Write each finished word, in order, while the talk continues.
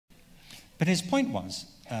But his point was,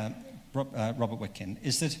 Robert Witkin,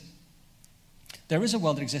 is that there is a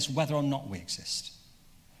world that exists whether or not we exist.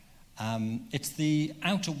 It's the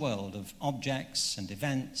outer world of objects and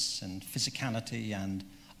events and physicality and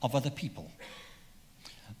of other people.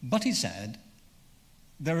 But he said,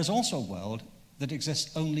 there is also a world that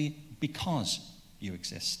exists only because you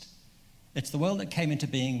exist. It's the world that came into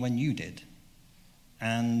being when you did,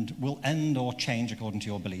 and will end or change according to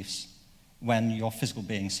your beliefs when your physical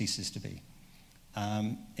being ceases to be.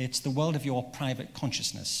 It's the world of your private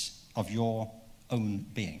consciousness, of your own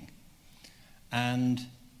being. And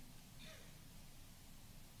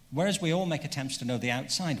whereas we all make attempts to know the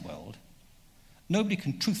outside world, nobody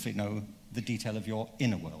can truthfully know the detail of your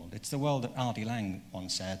inner world. It's the world that R.D. Laing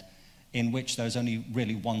once said, in which there's only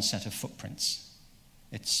really one set of footprints.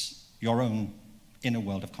 It's your own inner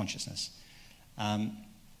world of consciousness.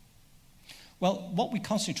 Well, what we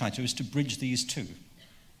constantly try to do is to bridge these two.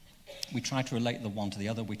 We try to relate the one to the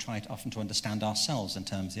other. We try often to understand ourselves in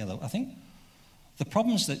terms of the other. I think the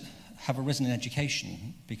problems that have arisen in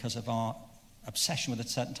education because of our obsession with a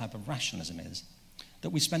certain type of rationalism is that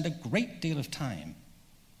we spend a great deal of time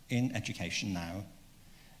in education now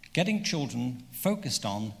getting children focused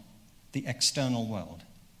on the external world,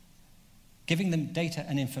 giving them data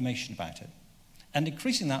and information about it. And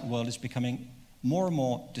increasing that world is becoming more and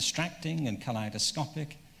more distracting and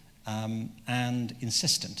kaleidoscopic and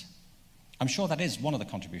insistent. I'm sure that is one of the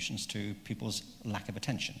contributions to people's lack of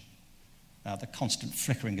attention, the constant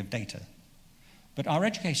flickering of data. But our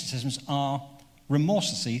education systems are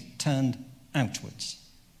remorselessly turned outwards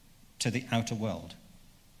to the outer world.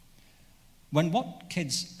 When what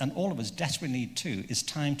kids and all of us desperately need too is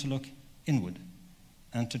time to look inward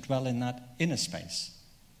and to dwell in that inner space,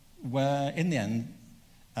 where in the end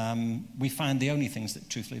we find the only things that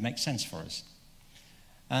truthfully make sense for us.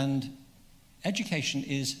 And education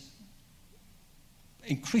is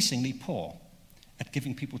increasingly poor at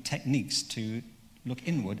giving people techniques to look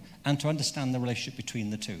inward and to understand the relationship between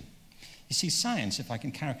the two. You see, science, if I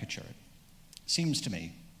can caricature it, seems to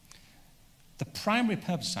me the primary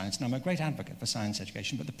purpose of science, and I'm a great advocate for science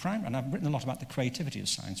education, but and I've written a lot about the creativity of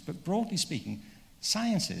science, but broadly speaking,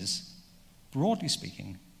 sciences, broadly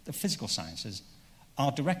speaking, the physical sciences,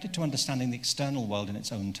 are directed to understanding the external world in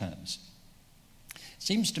its own terms. It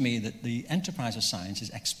seems to me that the enterprise of science is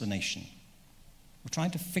explanation. We're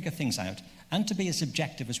trying to figure things out and to be as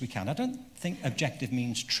objective as we can. I don't think objective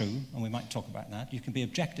means true, and we might talk about that. You can be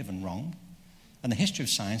objective and wrong. And the history of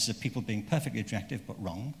science is of people being perfectly objective but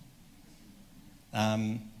wrong,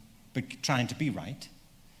 but trying to be right.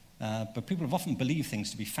 But people have often believed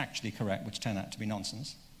things to be factually correct, which turn out to be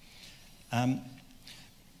nonsense.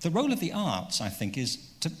 The role of the arts, I think, is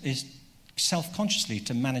self-consciously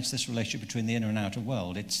to manage this relationship between the inner and outer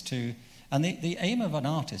world. And the aim of an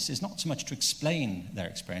artist is not so much to explain their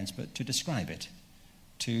experience, but to describe it,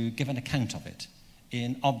 to give an account of it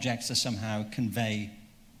in objects that somehow convey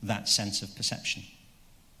that sense of perception.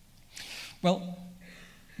 Well,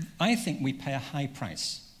 I think we pay a high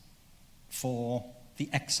price for the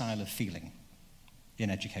exile of feeling in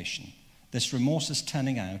education, this remorseless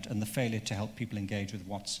turning out and the failure to help people engage with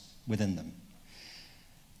what's within them.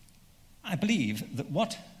 I believe that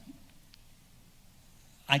what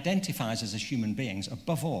identifies us as human beings,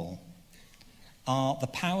 above all, are the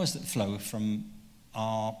powers that flow from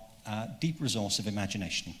our deep resource of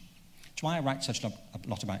imagination. That's why I write such a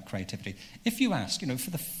lot about creativity. If you ask,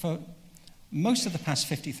 for most of the past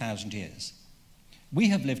 50,000 years, we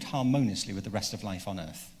have lived harmoniously with the rest of life on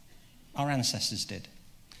Earth. Our ancestors did.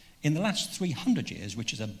 In the last 300 years,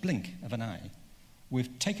 which is a blink of an eye,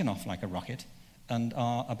 we've taken off like a rocket and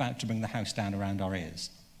are about to bring the house down around our ears.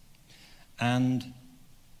 And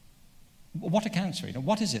what accounts for it?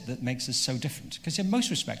 What is it that makes us so different? Because in most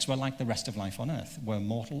respects, we're like the rest of life on Earth. We're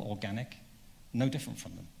mortal, organic, no different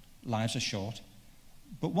from them. Lives are short.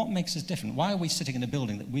 But what makes us different? Why are we sitting in a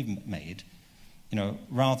building that we've made,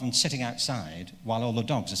 rather than sitting outside while all the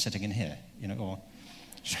dogs are sitting in here, or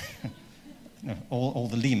all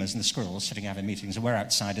the lemurs and the squirrels sitting having meetings, and we're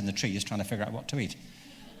outside in the trees trying to figure out what to eat.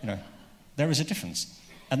 There is a difference.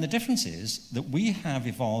 And the difference is that we have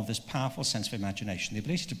evolved this powerful sense of imagination, the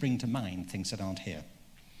ability to bring to mind things that aren't here.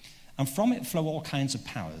 And from it flow all kinds of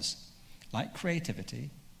powers, like creativity,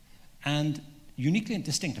 and uniquely and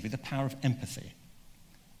distinctively, the power of empathy,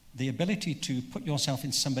 the ability to put yourself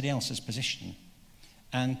in somebody else's position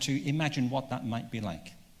and to imagine what that might be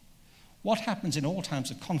like. What happens in all times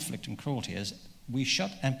of conflict and cruelty is we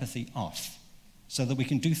shut empathy off so that we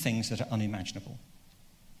can do things that are unimaginable.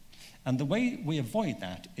 And the way we avoid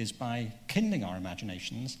that is by kindling our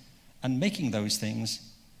imaginations and making those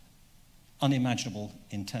things unimaginable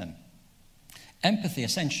in turn. Empathy,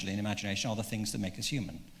 essentially, and imagination are the things that make us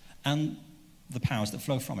human, and the powers that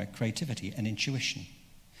flow from it, creativity and intuition.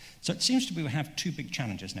 So it seems to be we have two big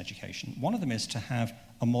challenges in education. One of them is to have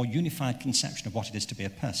a more unified conception of what it is to be a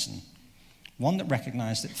person, one that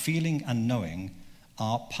recognizes that feeling and knowing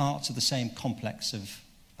are parts of the same complex of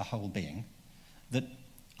a whole being, that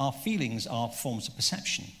our feelings are forms of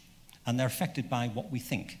perception, and they're affected by what we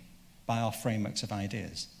think, by our frameworks of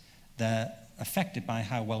ideas. They're affected by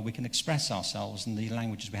how well we can express ourselves and the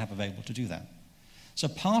languages we have available to do that. So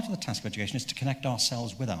part of the task of education is to connect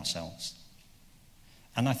ourselves with ourselves.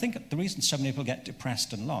 And I think the reason so many people get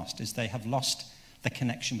depressed and lost is they have lost the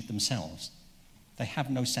connection with themselves. They have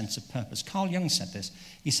no sense of purpose. Carl Jung said this.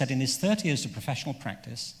 He said in his 30 years of professional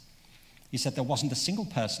practice, he said there wasn't a single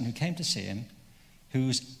person who came to see him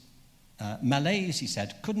whose malaise, he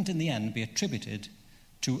said, couldn't in the end be attributed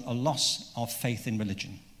to a loss of faith in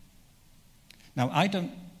religion. Now, I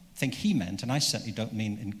don't think he meant, and I certainly don't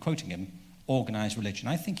mean in quoting him, organized religion.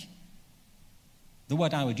 I think the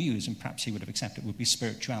word I would use, and perhaps he would have accepted, would be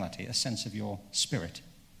spirituality, a sense of your spirit.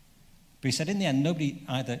 But he said in the end, nobody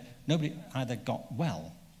either got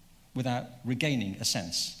well without regaining a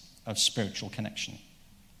sense of spiritual connection.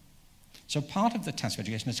 So part of the task of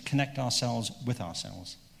education is to connect ourselves with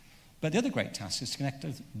ourselves. But the other great task is to connect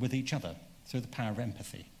with each other through the power of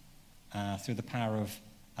empathy, through the power of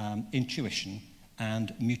intuition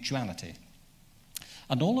and mutuality.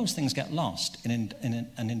 And all those things get lost in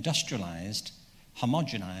an industrialized,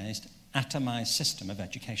 homogenized, atomized system of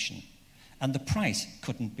education. And the price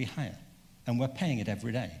couldn't be higher. And we're paying it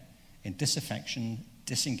every day in disaffection,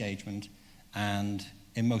 disengagement, and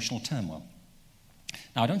emotional turmoil.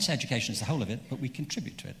 Now, I don't say education is the whole of it, but we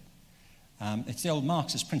contribute to it. It's the old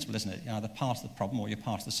Marxist principle, isn't it? You're either part of the problem or you're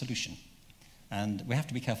part of the solution. And we have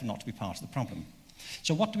to be careful not to be part of the problem.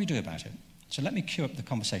 So what do we do about it? So let me cue up the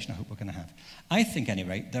conversation I hope we're going to have. I think, at any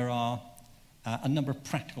rate, there are a number of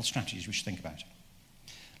practical strategies we should think about.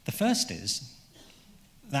 The first is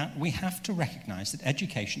that we have to recognize that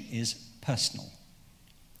education is personal.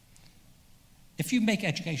 If you make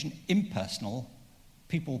education impersonal,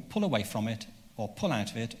 people pull away from it, or pull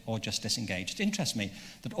out of it, or just disengage. It interests me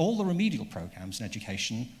that all the remedial programs in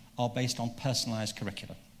education are based on personalized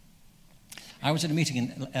curricula. I was at a meeting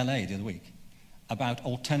in LA the other week about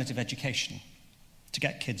alternative education to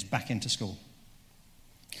get kids back into school.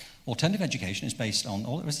 Alternative education is based on,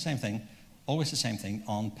 always the same thing,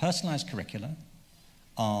 on personalized curricula,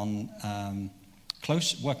 on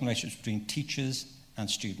close working relationships between teachers and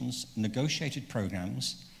students, negotiated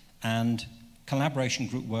programs, and collaboration,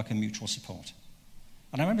 group work, and mutual support.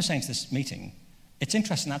 And I remember saying to this meeting, it's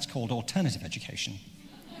interesting that's called alternative education.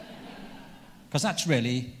 Because that's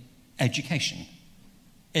really education.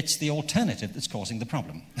 It's the alternative that's causing the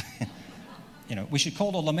problem. We should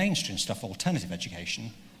call all the mainstream stuff alternative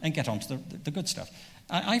education and get on to the good stuff.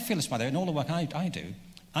 I feel this, by the way, in all the work I do,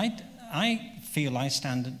 I feel I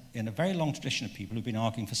stand in a very long tradition of people who've been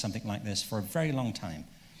arguing for something like this for a very long time.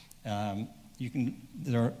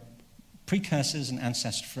 There are precursors and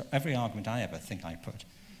ancestors for every argument I ever think I put.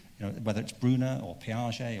 Whether it's Bruner or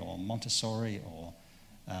Piaget or Montessori or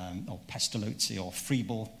Pestalozzi or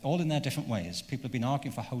Freible, all in their different ways. People have been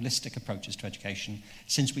arguing for holistic approaches to education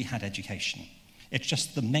since we had education. It's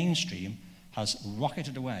just the mainstream has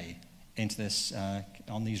rocketed away into this,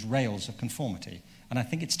 on these rails of conformity. And I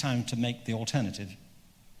think it's time to make the alternative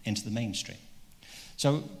into the mainstream.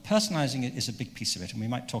 So personalizing it is a big piece of it, and we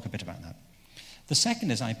might talk a bit about that. The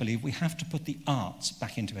second is, I believe, we have to put the arts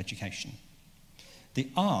back into education. The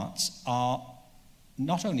arts are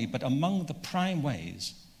not only, but among the prime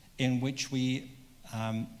ways in which we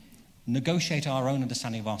negotiate our own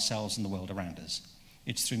understanding of ourselves and the world around us.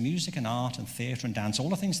 It's through music and art and theatre and dance, all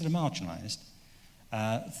the things that are marginalized,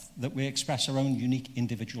 that we express our own unique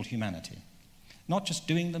individual humanity. Not just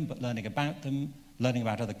doing them, but learning about them, learning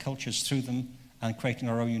about other cultures through them, and creating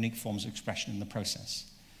our own unique forms of expression in the process.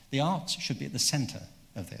 The arts should be at the center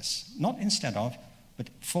of this, not instead of, but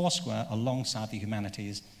foursquare alongside the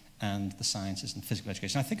humanities and the sciences and physical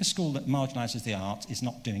education. I think a school that marginalizes the arts is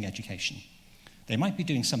not doing education. They might be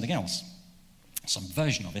doing something else, some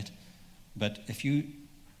version of it, but if you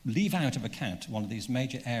leave out of account one of these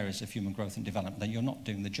major areas of human growth and development, then you're not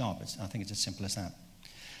doing the job. I think it's as simple as that.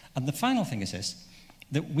 And the final thing is this,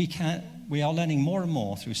 that we are learning more and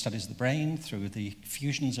more through studies of the brain, through the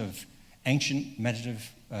fusions of ancient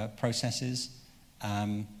meditative processes,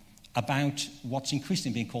 about what's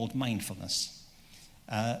increasingly being called mindfulness.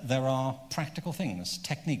 There are practical things,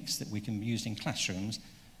 techniques that we can use in classrooms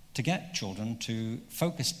to get children to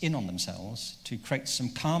focus in on themselves, to create some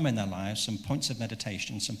calm in their lives, some points of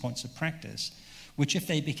meditation, some points of practice, which if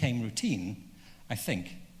they became routine, I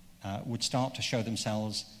think, would start to show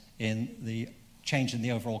themselves in the change in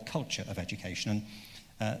the overall culture of education.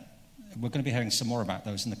 And we're going to be hearing some more about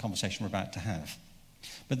those in the conversation we're about to have.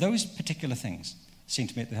 But those particular things seem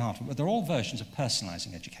to be at the heart of it. But they're all versions of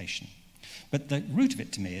personalizing education. But the root of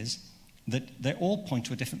it to me is that they all point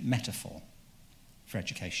to a different metaphor for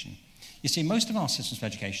education. You see, most of our systems of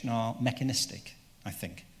education are mechanistic, I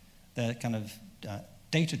think. They're kind of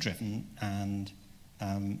data-driven and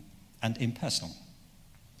impersonal.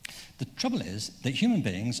 The trouble is that human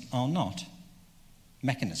beings are not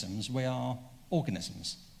mechanisms, we are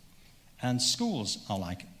organisms. And schools are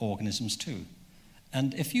like organisms too.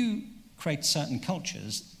 And if you create certain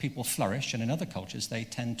cultures, people flourish, and in other cultures they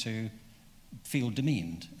tend to feel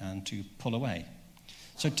demeaned and to pull away.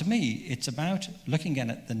 So to me, it's about looking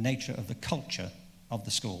at the nature of the culture of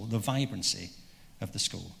the school, the vibrancy of the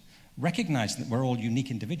school, recognizing that we're all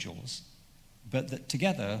unique individuals, but that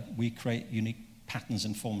together we create unique patterns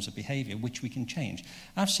and forms of behavior which we can change.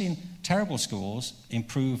 I've seen terrible schools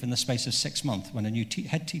improve in the space of 6 months when a new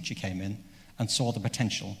head teacher came in and saw the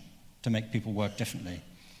potential to make people work differently.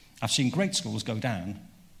 I've seen great schools go down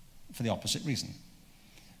for the opposite reason.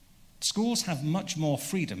 Schools have much more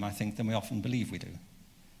freedom, I think, than we often believe we do.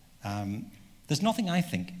 There's nothing, I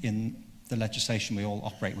think, in the legislation we all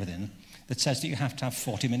operate within that says that you have to have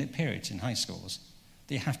 40-minute periods in high schools,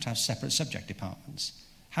 that you have to have separate subject departments.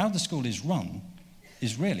 How the school is run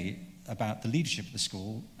is really about the leadership of the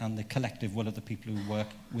school and the collective will of the people who work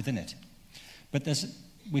within it. But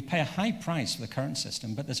we pay a high price for the current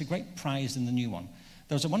system, but there's a great prize in the new one.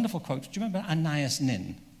 There was a wonderful quote. Do you remember Anais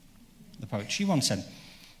Nin, the poet? She once said,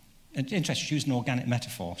 interesting, she used an organic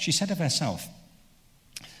metaphor. She said of herself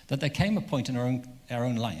that there came a point in her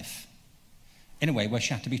own life, in a way, where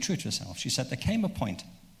she had to be true to herself. She said, there came a point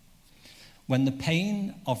when the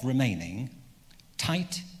pain of remaining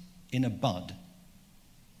tight in a bud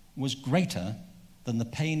was greater than the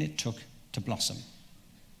pain it took to blossom.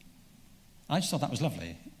 I just thought that was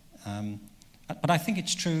lovely. But I think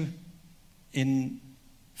it's true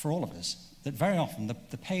for all of us, that very often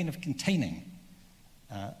the pain of containing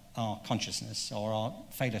our consciousness or our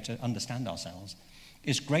failure to understand ourselves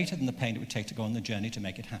is greater than the pain it would take to go on the journey to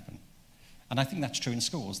make it happen. And I think that's true in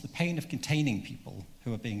schools. The pain of containing people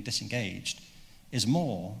who are being disengaged is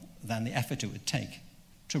more than the effort it would take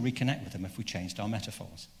to reconnect with them if we changed our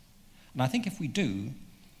metaphors. And I think if we do,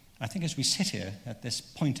 I think as we sit here at this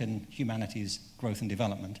point in humanity's growth and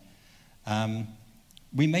development,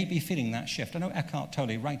 we may be feeling that shift. I know Eckhart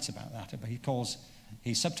Tolle writes about that, but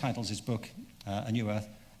he subtitles his book, A New Earth,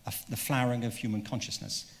 The Flowering of Human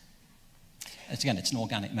Consciousness. It's an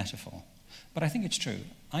organic metaphor. But I think it's true.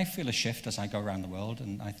 I feel a shift as I go around the world,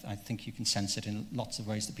 and I think you can sense it in lots of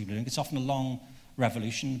ways that people are doing. It's often a long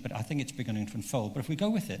revolution, but I think it's beginning to unfold. But if we go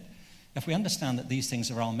with it, if we understand that these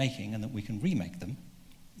things are our making and that we can remake them,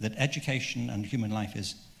 that education and human life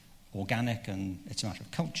is organic and it's a matter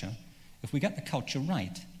of culture, if we get the culture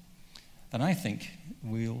right, then I think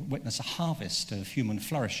we'll witness a harvest of human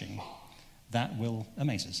flourishing that will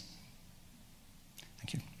amaze us.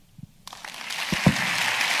 Thank you.